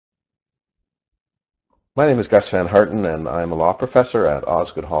My name is Gus Van Harten, and I'm a law professor at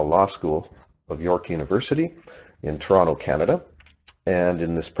Osgoode Hall Law School of York University in Toronto, Canada. And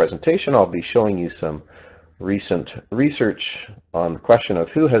in this presentation, I'll be showing you some recent research on the question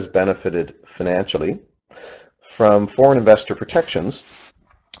of who has benefited financially from foreign investor protections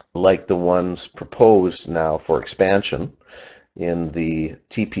like the ones proposed now for expansion in the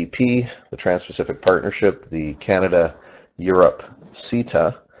TPP, the Trans-Pacific Partnership, the Canada-Europe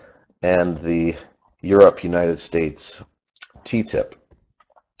CETA, and the Europe-United States TTIP.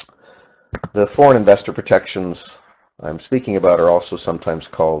 The foreign investor protections I'm speaking about are also sometimes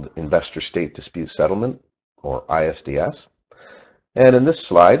called Investor State Dispute Settlement, or ISDS. And in this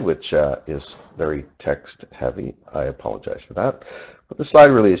slide, which is very text heavy, I apologize for that, but the slide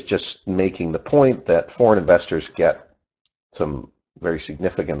really is just making the point that foreign investors get some very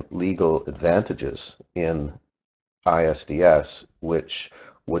significant legal advantages in ISDS, which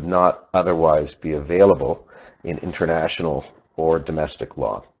would not otherwise be available in international or domestic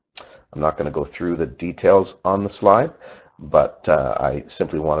law. I'm not going to go through the details on the slide, but I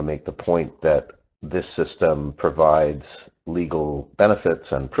simply want to make the point that this system provides legal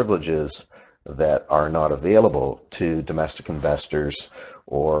benefits and privileges that are not available to domestic investors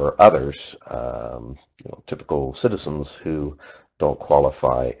or others, typical citizens who don't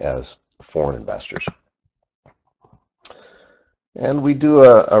qualify as foreign investors. And we do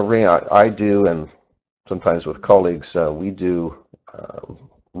I do, and sometimes with colleagues, we do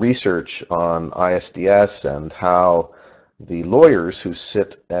research on ISDS and how the lawyers who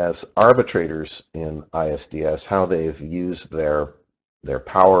sit as arbitrators in ISDS, how they've used their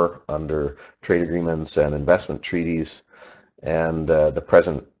power under trade agreements and investment treaties. And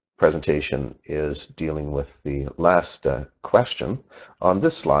the presentation is dealing with the last question on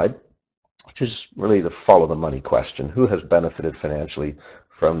this slide, which is really the follow the money question. Who has benefited financially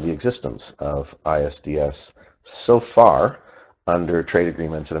from the existence of ISDS so far under trade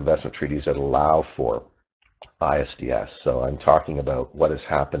agreements and investment treaties that allow for ISDS? So I'm talking about what has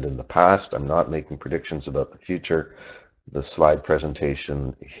happened in the past. I'm not making predictions about the future. The slide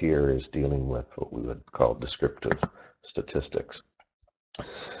presentation here is dealing with what we would call descriptive statistics.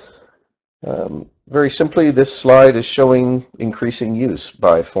 Very simply, this slide is showing increasing use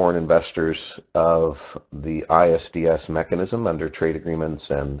by foreign investors of the ISDS mechanism under trade agreements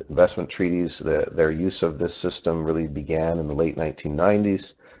and investment treaties. Their use of this system really began in the late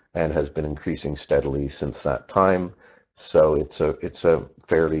 1990s and has been increasing steadily since that time. So it's a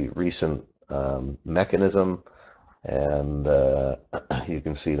fairly recent mechanism, and you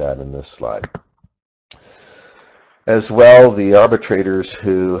can see that in this slide. As well, the arbitrators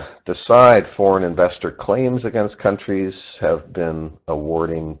who decide foreign investor claims against countries have been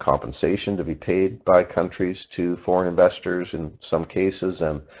awarding compensation to be paid by countries to foreign investors in some cases,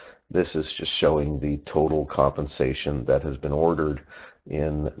 and this is just showing the total compensation that has been ordered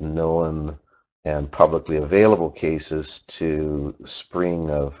in known and publicly available cases to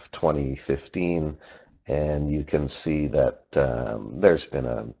spring of 2015, and you can see that there's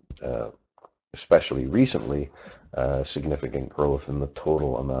been especially recently, significant growth in the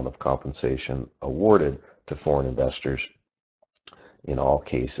total amount of compensation awarded to foreign investors in all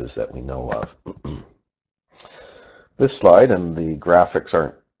cases that we know of. This slide and the graphics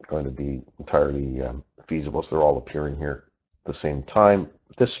aren't going to be entirely feasible, so they're all appearing here at the same time.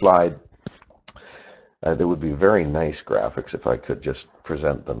 This slide, there would be very nice graphics if I could just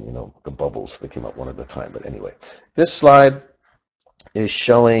present them, the bubbles, they came up one at a time. But anyway, this slide is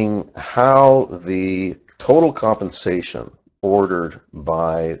showing how the total compensation ordered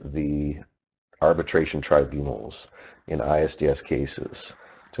by the arbitration tribunals in ISDS cases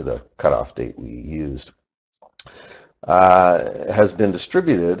to the cutoff date we used has been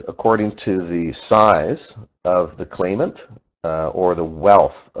distributed according to the size of the claimant or the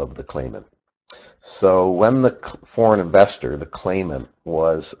wealth of the claimant. So when the foreign investor, the claimant,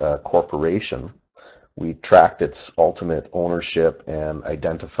 was a corporation, we tracked its ultimate ownership and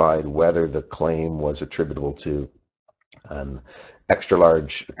identified whether the claim was attributable to an extra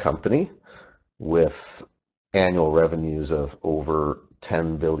large company with annual revenues of over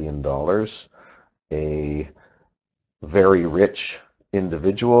 $10 billion, a very rich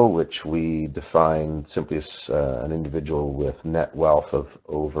individual, which we define simply as an individual with net wealth of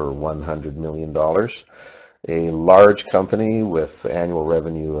over $100 million, a large company with annual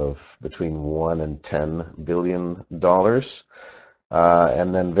revenue of between $1 and $10 billion,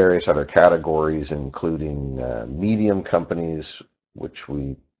 and then various other categories, including medium companies, which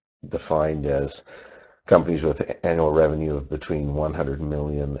we defined as companies with annual revenue of between $100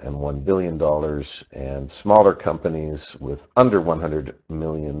 million and $1 billion, and smaller companies with under $100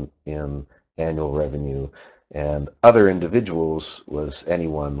 million in annual revenue, and other individuals was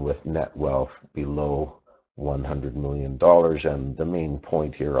anyone with net wealth below $100 million. And the main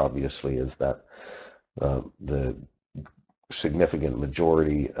point here, obviously, is that the significant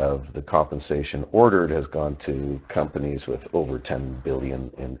majority of the compensation ordered has gone to companies with over 10 billion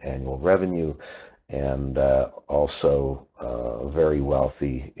in annual revenue, and also very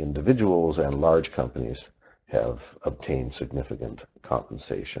wealthy individuals and large companies have obtained significant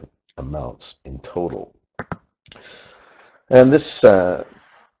compensation amounts in total. And this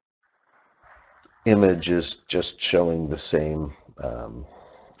image is just showing the same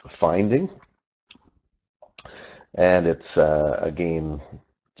finding. And it's, again,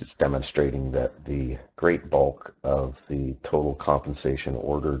 just demonstrating that the great bulk of the total compensation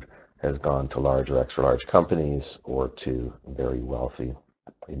ordered has gone to large or extra large companies or to very wealthy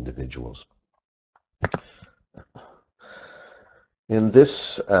individuals. In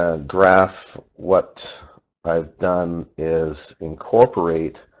this graph, what I've done is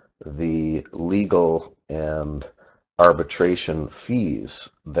incorporate the legal and arbitration fees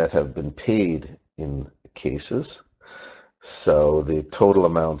that have been paid in cases. So the total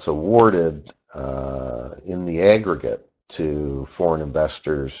amounts awarded in the aggregate to foreign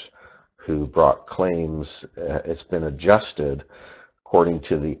investors who brought claims, it's been adjusted according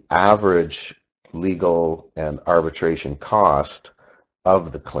to the average legal and arbitration cost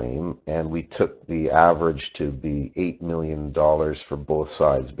of the claim, and we took the average to be $8 million for both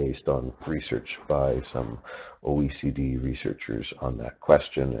sides based on research by some OECD researchers on that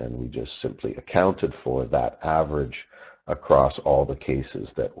question, and we just simply accounted for that average across all the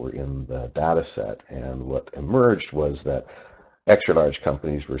cases that were in the data set. And what emerged was that extra large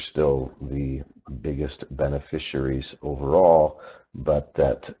companies were still the biggest beneficiaries overall, but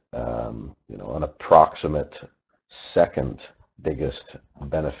that an approximate second biggest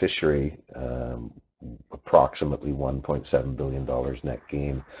beneficiary, approximately $1.7 billion net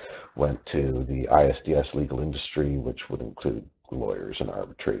gain, went to the ISDS legal industry, which would include lawyers and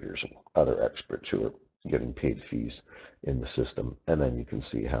arbitrators and other experts who are getting paid fees in the system. And then you can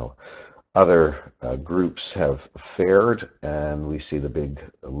see how other groups have fared, and we see the big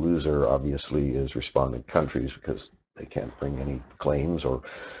loser obviously is responding countries, because they can't bring any claims or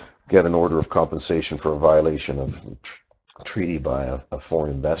get an order of compensation for a violation of treaty by a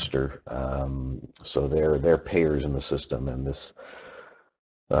foreign investor. So they're payers in the system, and this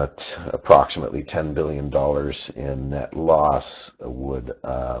approximately $10 billion in net loss would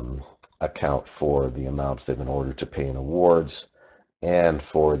account for the amounts they've been ordered to pay in awards and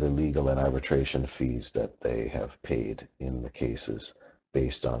for the legal and arbitration fees that they have paid in the cases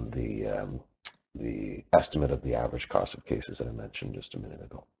based on the estimate of the average cost of cases that I mentioned just a minute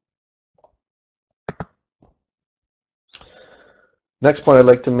ago. Next point I'd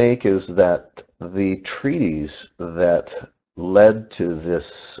like to make is that the treaties that led to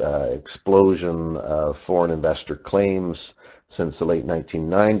this explosion of foreign investor claims since the late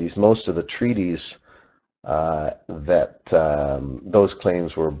 1990s, most of the treaties that those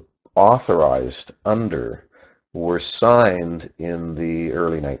claims were authorized under were signed in the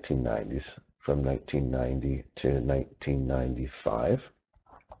early 1990s, from 1990 to 1995.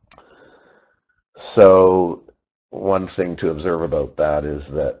 So one thing to observe about that is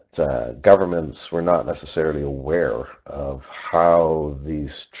that governments were not necessarily aware of how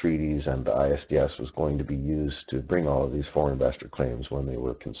these treaties and the ISDS was going to be used to bring all of these foreign investor claims when they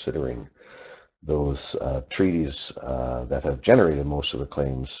were considering those treaties that have generated most of the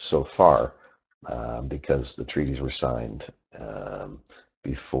claims so far, because the treaties were signed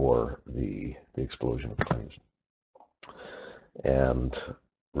before the explosion of claims. And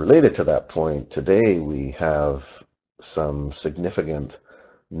related to that point, today we have some significant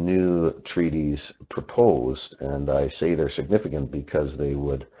new treaties proposed, and I say they're significant because they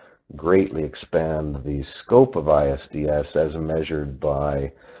would greatly expand the scope of ISDS as measured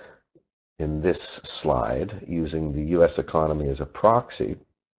by, in this slide, using the U.S. economy as a proxy.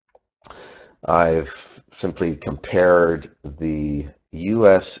 I've simply compared the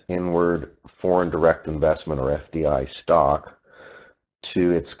U.S. inward foreign direct investment, or FDI, stock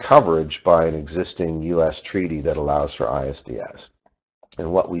to its coverage by an existing U.S. treaty that allows for ISDS.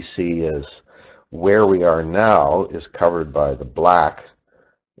 And what we see is where we are now is covered by the black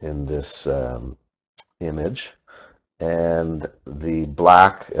in this image, and the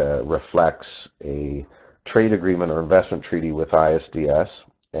black reflects a trade agreement or investment treaty with ISDS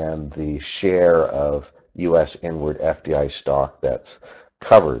and the share of U.S. inward FDI stock that's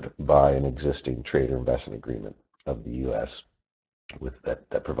covered by an existing trade or investment agreement of the U.S.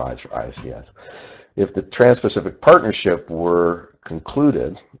 that provides for ISDS. If the Trans-Pacific Partnership were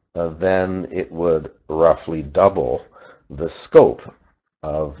concluded, then it would roughly double the scope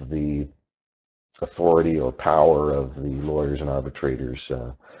of the authority or power of the lawyers and arbitrators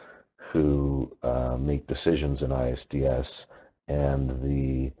who make decisions in ISDS, and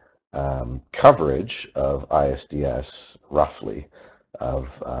the coverage of ISDS, roughly,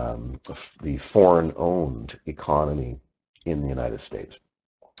 of the foreign-owned economy in the United States.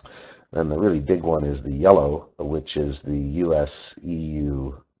 And the really big one is the yellow, which is the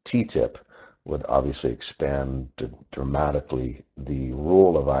US-EU TTIP, would obviously expand dramatically the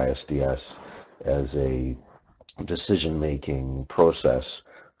role of ISDS as a decision-making process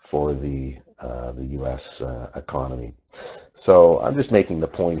for the U.S. Economy. So I'm just making the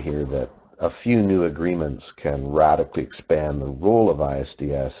point here that a few new agreements can radically expand the role of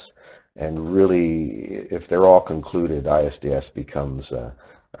ISDS, and really, if they're all concluded, ISDS becomes,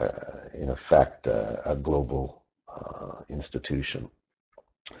 in effect, a global institution.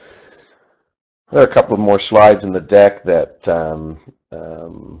 There are a couple of more slides in the deck that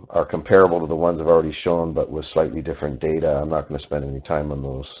are comparable to the ones I've already shown, but with slightly different data. I'm not going to spend any time on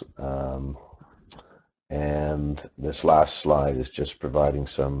those. And this last slide is just providing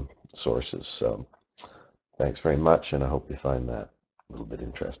some sources. So thanks very much, and I hope you find that a little bit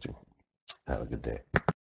interesting. Have a good day.